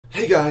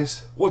Hey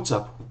guys, what's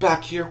up? We're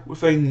back here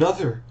with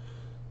another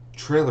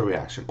trailer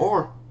reaction,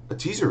 or a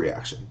teaser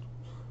reaction,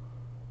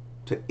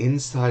 to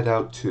Inside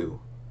Out 2.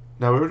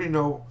 Now, we already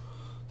know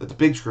that the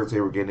big screens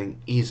they were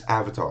getting is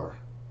Avatar,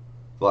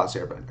 The Last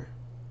Airbender.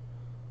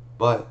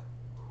 But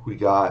we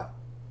got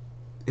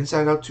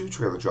Inside Out 2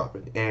 trailer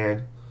dropping,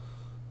 and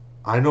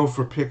I know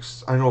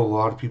I know a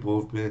lot of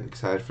people have been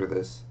excited for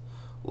this.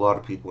 A lot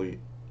of people,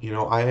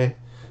 I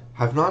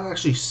have not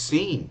actually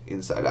seen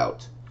Inside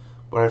Out,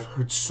 but I've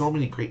heard so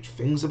many great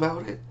things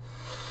about it.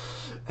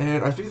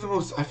 And I think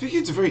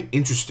it's a very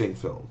interesting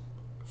film.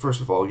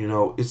 First of all,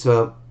 it's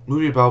a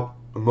movie about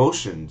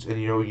emotions, and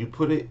you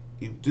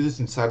do this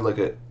inside like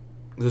it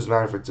doesn't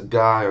matter if it's a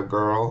guy or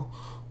girl,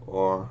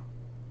 or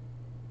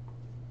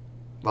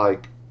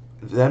like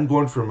them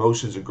going through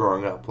emotions and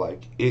growing up.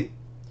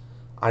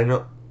 I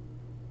know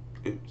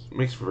it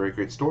makes for a very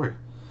great story,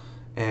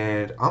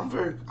 and I'm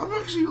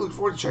actually looking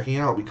forward to checking it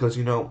out because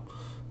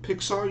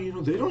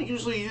Pixar, they don't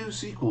usually use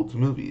sequel to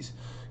movies,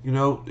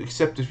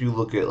 except if you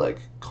look at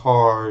like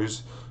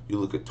Cars, you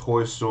look at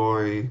Toy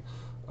Story,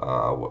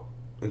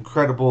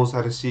 Incredibles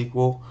had a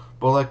sequel,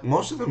 but like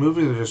most of the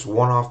movies are just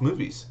one-off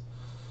movies.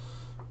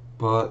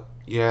 But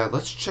yeah,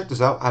 let's check this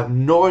out. I have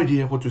no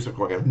idea what to expect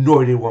going. I have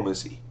no idea what I'm gonna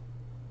see.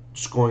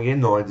 Just going in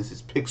knowing this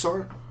is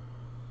Pixar.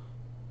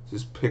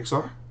 This is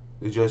Pixar.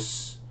 They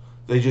just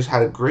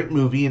had a great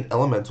movie in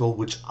Elemental,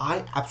 which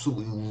I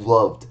absolutely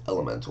loved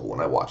Elemental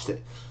when I watched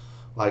it.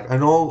 Like, I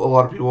know a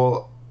lot of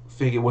people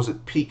think it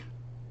wasn't peak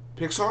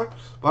Pixar,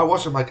 but I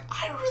watched it, I'm like,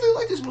 I really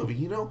like this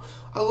movie,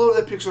 I love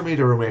that Pixar made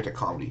a romantic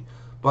comedy.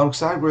 But I'm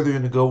excited where they're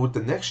going to go with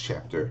the next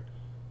chapter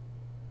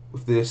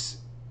with this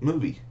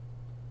movie.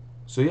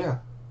 So yeah,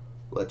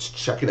 let's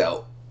check it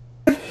out.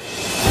 So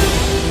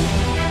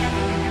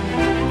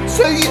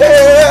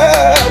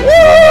yeah!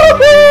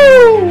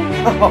 Woohoo!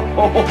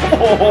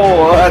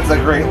 Oh, that's a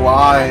great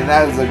line.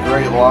 That is a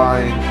great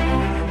line.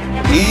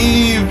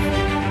 Eve!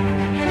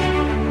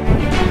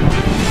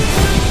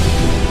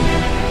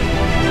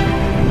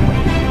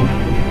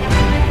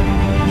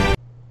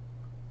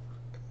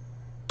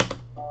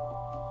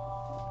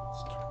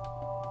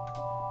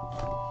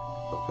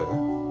 Okay.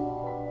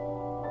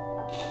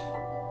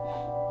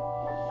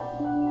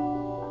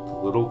 The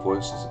little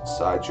voices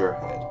inside your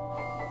head.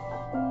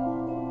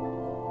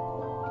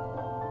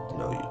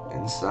 Know you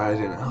inside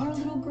and out. Our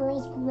little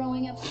girl's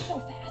growing up so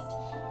fast.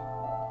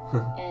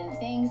 And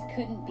things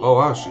couldn't be. Oh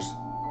wow, she's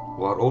a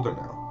lot older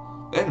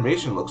now. The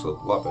animation looks a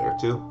lot better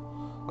too.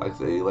 Not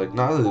that it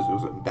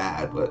wasn't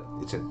bad, but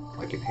it's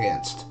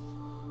enhanced.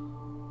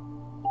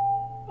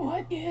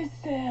 What is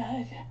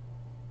that?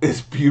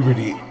 It's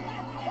puberty.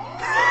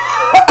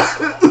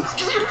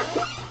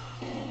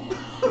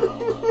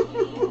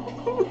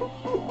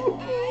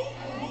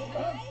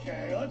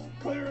 Okay, let's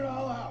clear it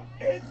all out.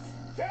 It's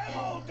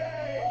demo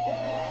day!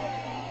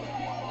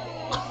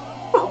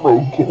 Oh my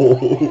god.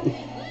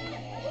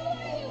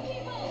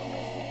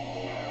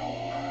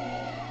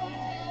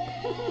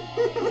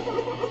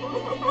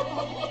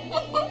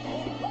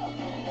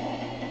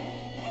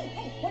 Hey,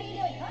 what are you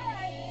doing?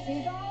 Alright,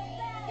 she's all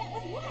set. That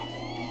was what?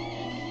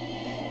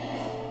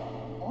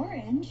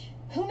 Orange?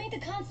 Who made the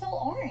console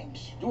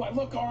orange? Do I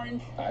look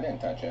orange? I didn't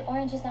touch it.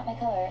 Orange is not my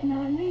color.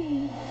 Not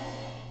me.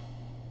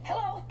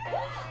 Hello?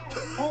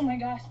 Oh my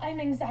gosh, I'm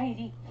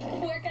anxiety.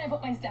 Where can I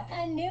put my stuff?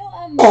 A new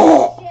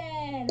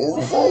emotion.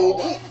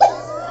 Anxiety.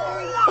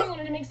 Sorry, I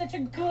wanted to make such a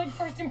good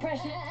first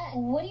impression.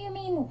 What do you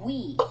mean,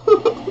 we?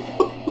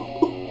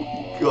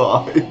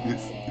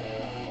 Guys,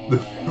 the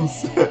film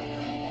set.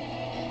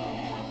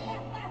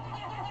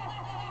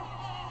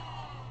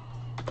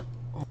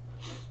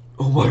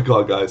 Oh my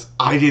god, guys,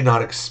 I did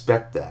not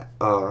expect that.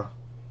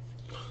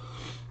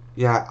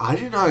 Yeah, I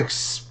did not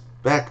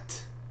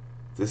expect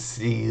to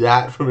see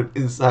that from an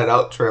Inside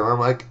Out trailer. I'm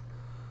like,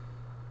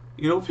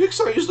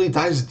 Pixar usually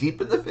dives deep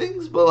into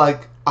things, but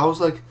I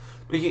was like,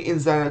 making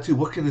Inside Out 2,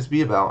 what can this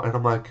be about? And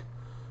I'm like,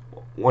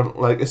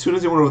 as soon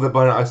as they went over the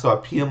button, I saw a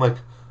P. I'm like,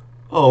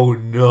 oh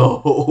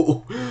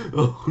no,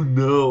 oh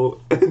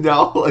no. And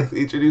now they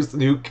introduced a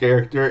new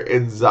character,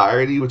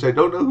 Anxiety, which I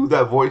don't know who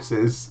that voice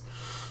is.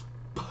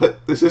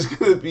 But this is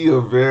going to be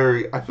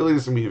I feel like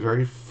this is going to be a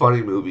very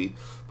funny movie,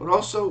 but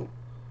also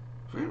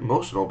very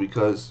emotional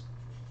because,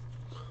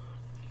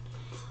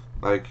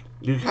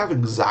 you have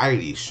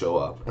anxiety show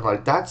up,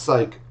 and, that's,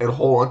 a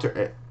whole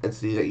other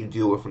entity that you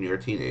deal with when you're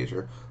a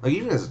teenager.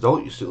 Even as an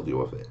adult, you still deal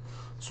with it.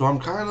 So I'm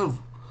kind of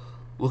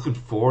looking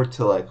forward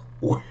to,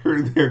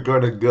 where they're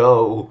going to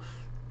go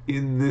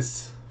in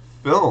this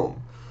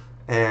film.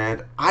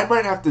 And I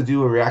might have to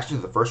do a reaction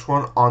to the first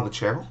one on the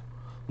channel.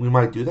 We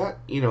might do that,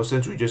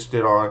 since we just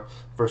did our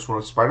first one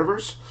of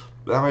Spider-Verse.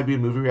 That might be a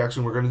movie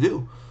reaction we're going to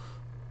do.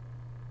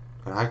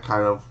 And I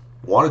kind of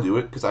want to do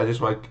it because I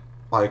just want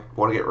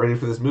to get ready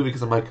for this movie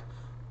because I'm like,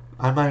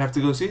 I might have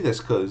to go see this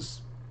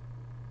because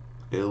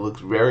it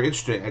looks very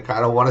interesting. I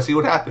kind of want to see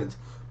what happens.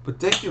 But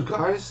thank you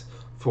guys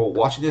for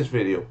watching this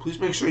video. Please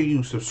make sure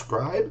you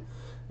subscribe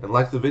and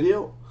like the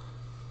video.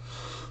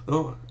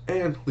 Oh,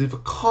 and leave a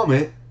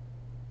comment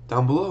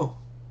down below.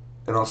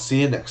 And I'll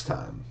see you next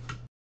time.